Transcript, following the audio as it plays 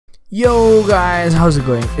Yo guys, how's it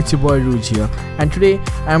going? It's your boy Luís here, and today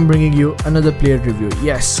I'm bringing you another player review.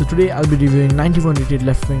 Yes, so today I'll be reviewing 91 rated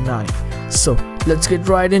left wing Nani. So let's get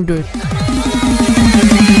right into it.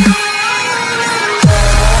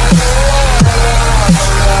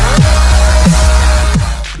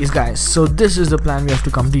 Yes guys, so this is the plan we have to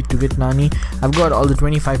complete to get Nani. I've got all the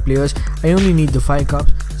 25 players. I only need the 5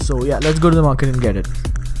 cups. So yeah, let's go to the market and get it.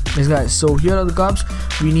 Yes guys, so here are the cups.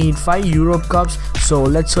 We need 5 Europe cups, so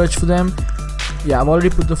let's search for them. Yeah, I've already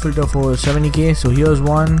put the filter for 70k, so here's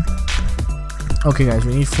one. Okay guys,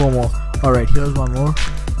 we need 4 more. Alright, here's one more.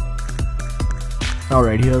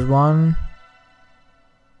 Alright, here's one.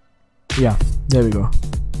 Yeah, there we go.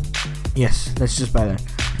 Yes, let's just buy that.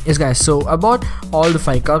 Yes guys, so I bought all the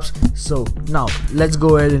 5 cups. So now let's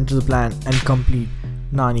go ahead into the plan and complete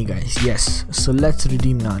Nani guys. Yes, so let's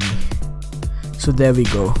redeem Nani. So there we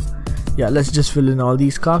go. Yeah, let's just fill in all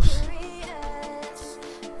these cups.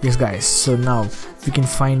 Yes guys, so now we can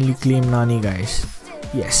finally claim Nani guys.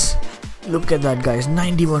 Yes, look at that guys,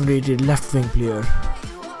 91 rated left wing player.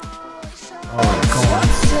 Oh come on.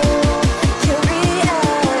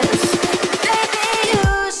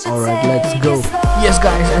 Alright, let's go. Yes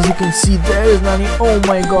guys, as you can see, there is Nani. Oh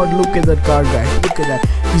my god, look at that card guys, look at that.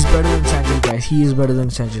 He's better than Sanchez guys, he is better than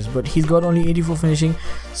Sanchez, but he's got only 84 finishing.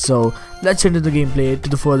 So let's enter the gameplay to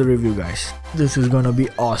the further review guys. This is gonna be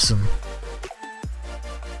awesome.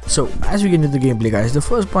 So as we get into the gameplay guys, the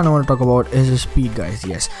first point I want to talk about is his speed guys.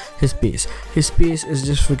 Yes, his pace is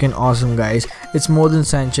just freaking awesome guys. It's more than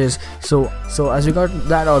Sanchez. So as we got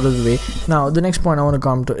that out of the way, now the next point I want to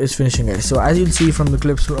come to is finishing guys. So as you'll see from the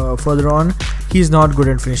clips further on, he's not good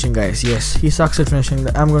at finishing guys. Yes, he sucks at finishing.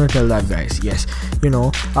 I'm gonna tell that guys. Yes, you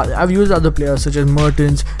know, I've used other players such as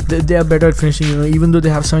Mertens. They are better at finishing, you know, even though they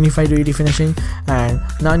have 75 to 80 finishing, and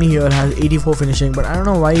Nani here has 84 finishing. But I don't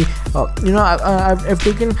know why. You know, I've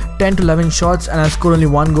taken 10 to 11 shots and I've scored only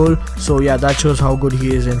 1 goal. So yeah, that shows how good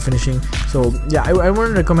he is in finishing. So yeah, I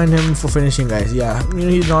wouldn't recommend him for finishing guys. Yeah, you know,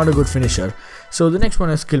 he's not a good finisher. So the next one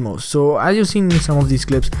is skill moves. So as you've seen in some of these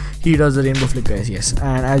clips, he does the rainbow flick guys. Yes,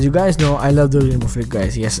 and as you guys know, I love the rainbow flick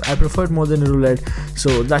guys. Yes, I prefer it more than a roulette.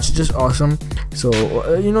 So that's just awesome. So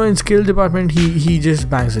you know, in skill department, he just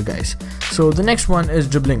bangs it guys. So the next one is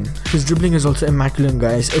dribbling. His dribbling is also immaculate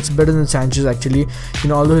guys. It's better than Sanchez actually. You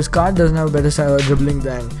know, although his card doesn't have better dribbling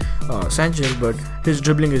than Sanchez, but his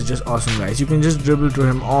dribbling is just awesome guys. You can just dribble to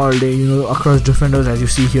him all day, you know, across defenders as you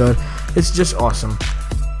see here. It's just awesome.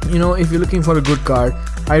 You know, if you're looking for a good card,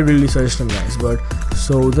 I really suggest him guys. But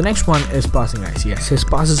so the next one is passing guys. Yes, his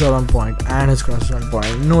passes are on point and his crosses are on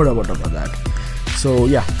point, no doubt about that. So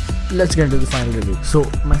yeah, let's get into the final review. So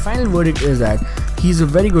my final verdict is that he's a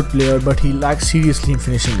very good player, but he lacks seriously in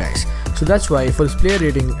finishing guys. So that's why for his player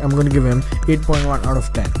rating, I'm going to give him 8.1 out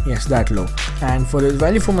of 10. Yes, that low. And for his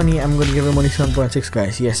value for money, I'm going to give him only 7.6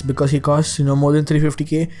 guys. Yes, because he costs, you know, more than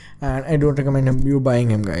 350k, and I don't recommend you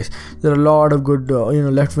buying him guys. There are a lot of good you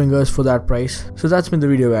know, left wingers for that price. So that's been the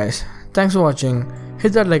video guys. Thanks for watching.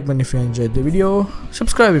 Hit that like button if you enjoyed the video.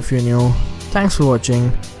 Subscribe if you're new. Thanks for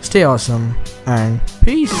watching. Stay awesome and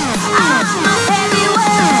peace.